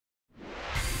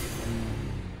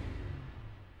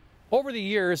Over the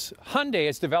years, Hyundai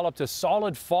has developed a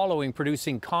solid following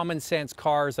producing common sense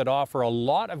cars that offer a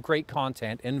lot of great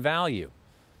content and value.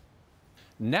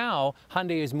 Now,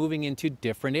 Hyundai is moving into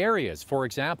different areas. For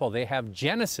example, they have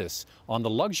Genesis on the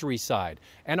luxury side,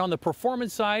 and on the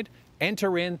performance side,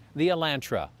 enter in the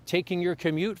Elantra, taking your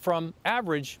commute from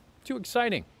average to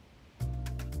exciting.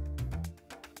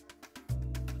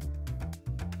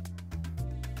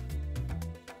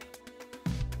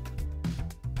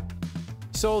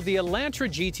 So the Elantra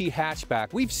GT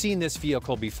hatchback, we've seen this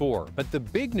vehicle before, but the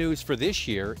big news for this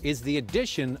year is the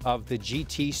addition of the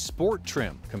GT Sport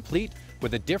trim, complete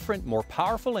with a different, more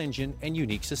powerful engine and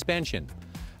unique suspension.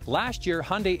 Last year,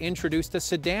 Hyundai introduced a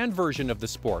sedan version of the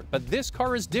Sport, but this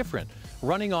car is different,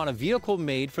 running on a vehicle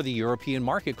made for the European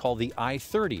market called the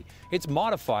i30. It's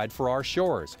modified for our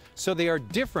shores, so they are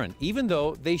different even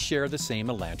though they share the same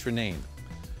Elantra name.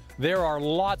 There are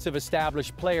lots of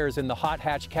established players in the hot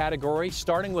hatch category,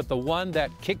 starting with the one that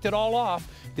kicked it all off,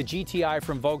 the GTI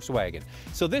from Volkswagen.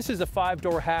 So this is a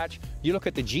 5-door hatch. You look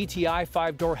at the GTI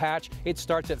 5-door hatch, it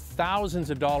starts at thousands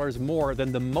of dollars more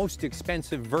than the most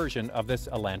expensive version of this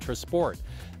Elantra Sport.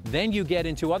 Then you get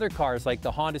into other cars like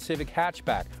the Honda Civic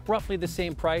hatchback, roughly the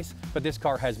same price, but this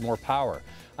car has more power.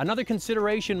 Another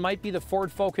consideration might be the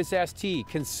Ford Focus ST,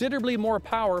 considerably more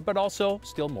power, but also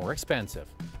still more expensive.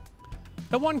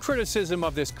 Now, one criticism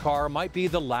of this car might be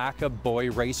the lack of boy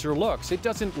racer looks. It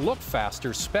doesn't look fast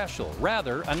or special.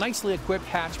 Rather, a nicely equipped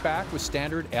hatchback with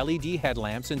standard LED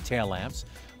headlamps and tail lamps.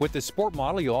 With the Sport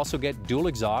model, you also get dual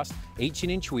exhaust,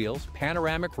 18-inch wheels,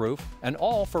 panoramic roof, and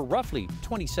all for roughly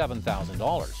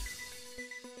 $27,000.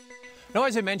 Now,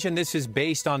 as I mentioned, this is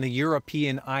based on the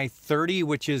European i30,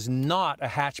 which is not a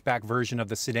hatchback version of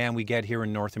the sedan we get here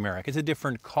in North America. It's a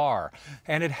different car,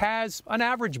 and it has an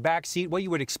average back seat, what you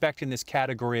would expect in this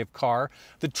category of car.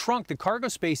 The trunk, the cargo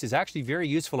space is actually very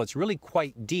useful. It's really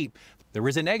quite deep. There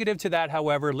is a negative to that,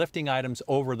 however. Lifting items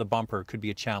over the bumper could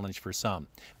be a challenge for some.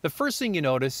 The first thing you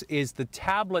notice is the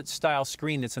tablet-style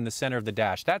screen that's in the center of the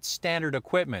dash. That's standard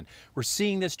equipment. We're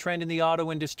seeing this trend in the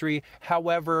auto industry.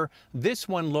 However, this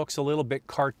one looks a little bit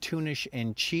cartoonish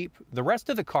and cheap. The rest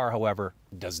of the car, however,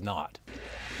 does not.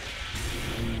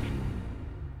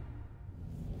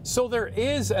 So there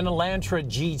is an Elantra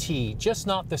GT, just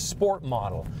not the Sport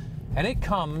model. And it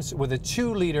comes with a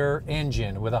 2-liter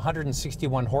engine with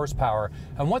 161 horsepower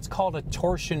and what's called a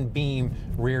torsion beam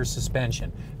rear suspension.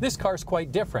 This car's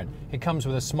quite different. It comes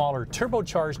with a smaller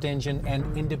turbocharged engine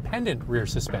and independent rear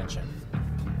suspension.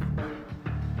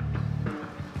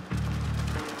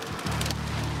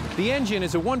 The engine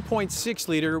is a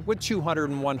 1.6-liter with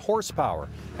 201 horsepower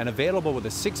and available with a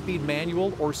 6-speed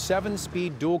manual or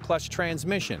 7-speed dual-clutch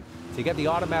transmission. To get the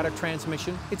automatic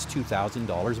transmission, it's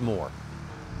 $2,000 more.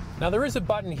 Now, there is a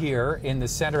button here in the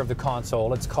center of the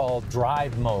console. It's called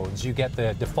Drive Modes. You get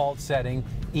the default setting,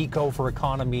 Eco for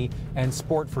economy, and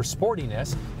Sport for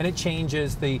sportiness, and it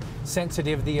changes the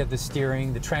sensitivity of the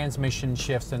steering, the transmission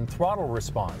shifts, and throttle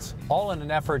response, all in an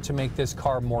effort to make this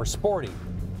car more sporty.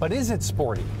 But is it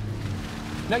sporty?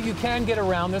 Now, you can get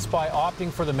around this by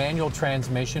opting for the manual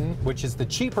transmission, which is the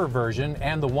cheaper version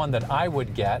and the one that I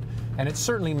would get, and it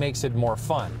certainly makes it more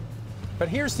fun. But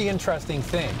here's the interesting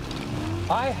thing.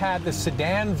 I had the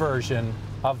sedan version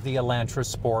of the Elantra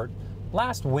Sport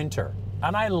last winter,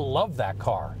 and I love that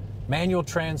car. Manual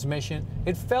transmission,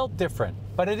 it felt different,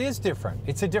 but it is different.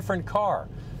 It's a different car.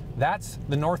 That's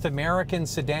the North American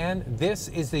sedan. This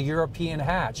is the European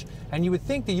hatch. And you would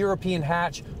think the European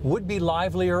hatch would be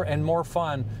livelier and more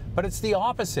fun, but it's the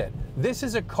opposite. This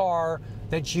is a car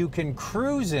that you can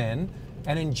cruise in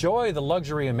and enjoy the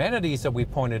luxury amenities that we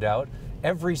pointed out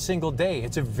every single day.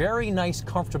 It's a very nice,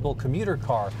 comfortable commuter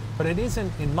car, but it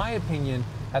isn't, in my opinion,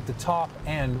 at the top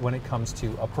end when it comes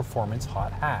to a performance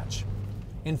hot hatch.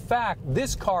 In fact,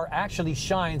 this car actually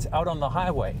shines out on the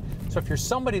highway. So if you're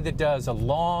somebody that does a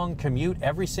long commute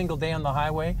every single day on the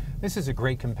highway, this is a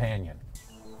great companion.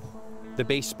 The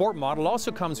base Sport model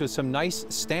also comes with some nice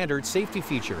standard safety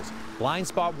features, blind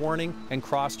spot warning and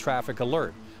cross traffic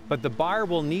alert. But the buyer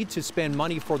will need to spend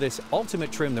money for this ultimate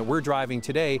trim that we're driving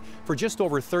today for just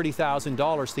over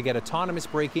 $30,000 to get autonomous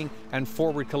braking and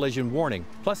forward collision warning,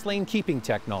 plus lane keeping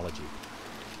technology.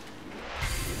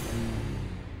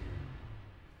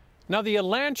 Now, the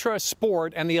Elantra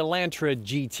Sport and the Elantra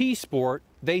GT Sport,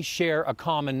 they share a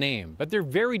common name, but they're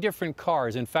very different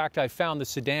cars. In fact, I found the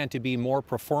sedan to be more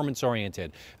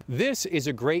performance-oriented. This is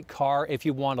a great car if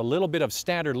you want a little bit of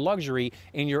standard luxury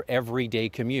in your everyday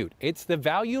commute. It's the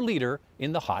value leader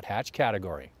in the hot hatch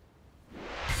category.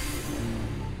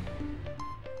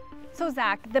 So,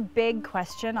 Zach, the big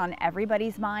question on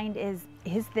everybody's mind is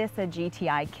this a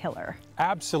GTI killer?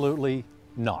 Absolutely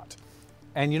not.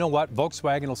 And you know what?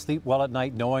 Volkswagen will sleep well at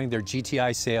night knowing their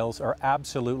GTI sales are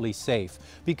absolutely safe,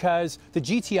 because the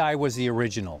GTI was the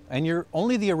original, and you're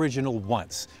only the original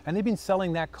once. And they've been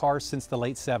selling that car since the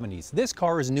late 70s. This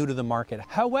car is new to the market.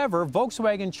 However,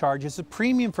 Volkswagen charges a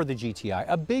premium for the GTI,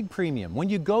 a big premium. When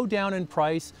you go down in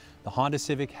price, the Honda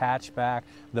Civic hatchback,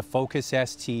 the Focus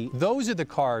ST, those are the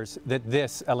cars that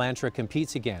this Elantra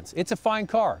competes against. It's a fine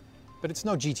car, but it's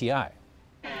no GTI.